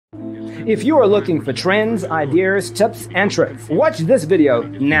If you are looking for trends, ideas, tips, and tricks, watch this video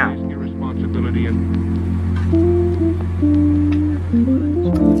now. Irresponsibility and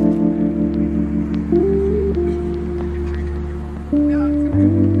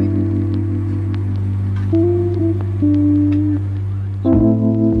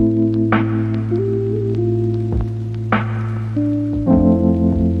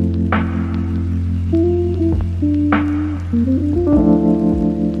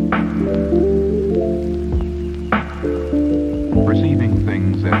perceiving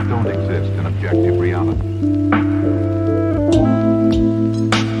things that don't exist in objective reality.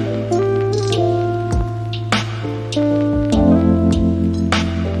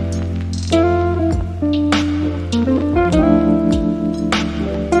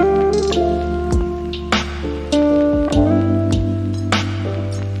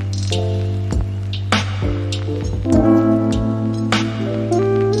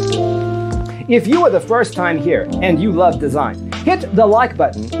 If you are the first time here and you love design, hit the like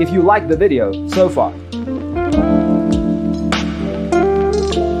button if you like the video so far.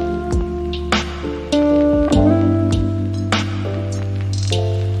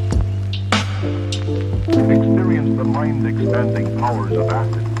 Experience the mind-expanding powers of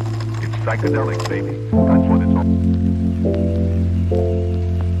acid. It's psychedelic, baby. That's what it's all.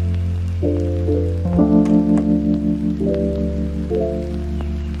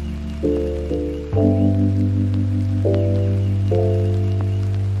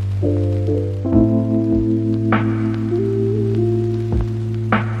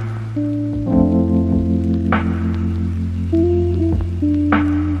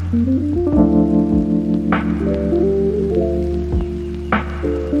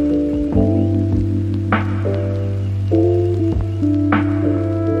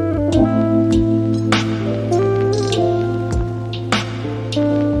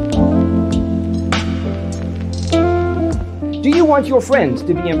 Do you want your friends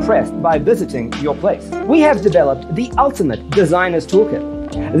to be impressed by visiting your place? We have developed the ultimate designer's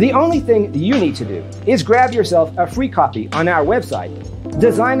toolkit. The only thing you need to do is grab yourself a free copy on our website,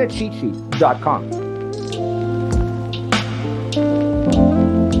 designercheatsheet.com.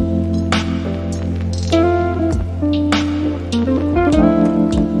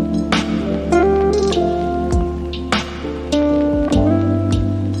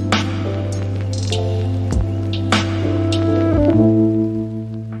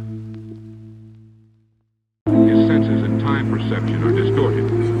 His senses and time perception are distorted.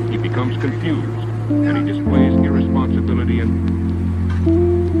 He becomes confused, and he displays irresponsibility and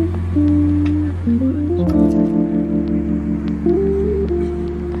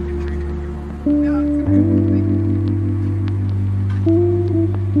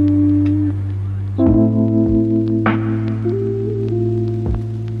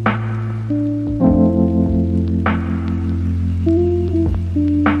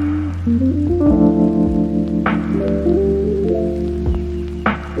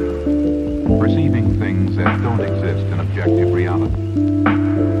perceiving things that don't exist in objective reality.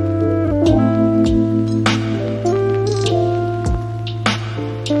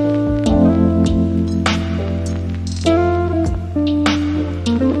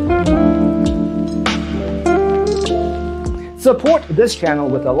 Support this channel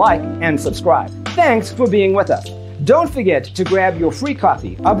with a like and subscribe. Thanks for being with us. Don't forget to grab your free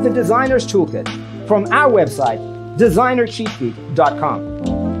copy of the Designer's Toolkit from our website, designercheatsheet.com.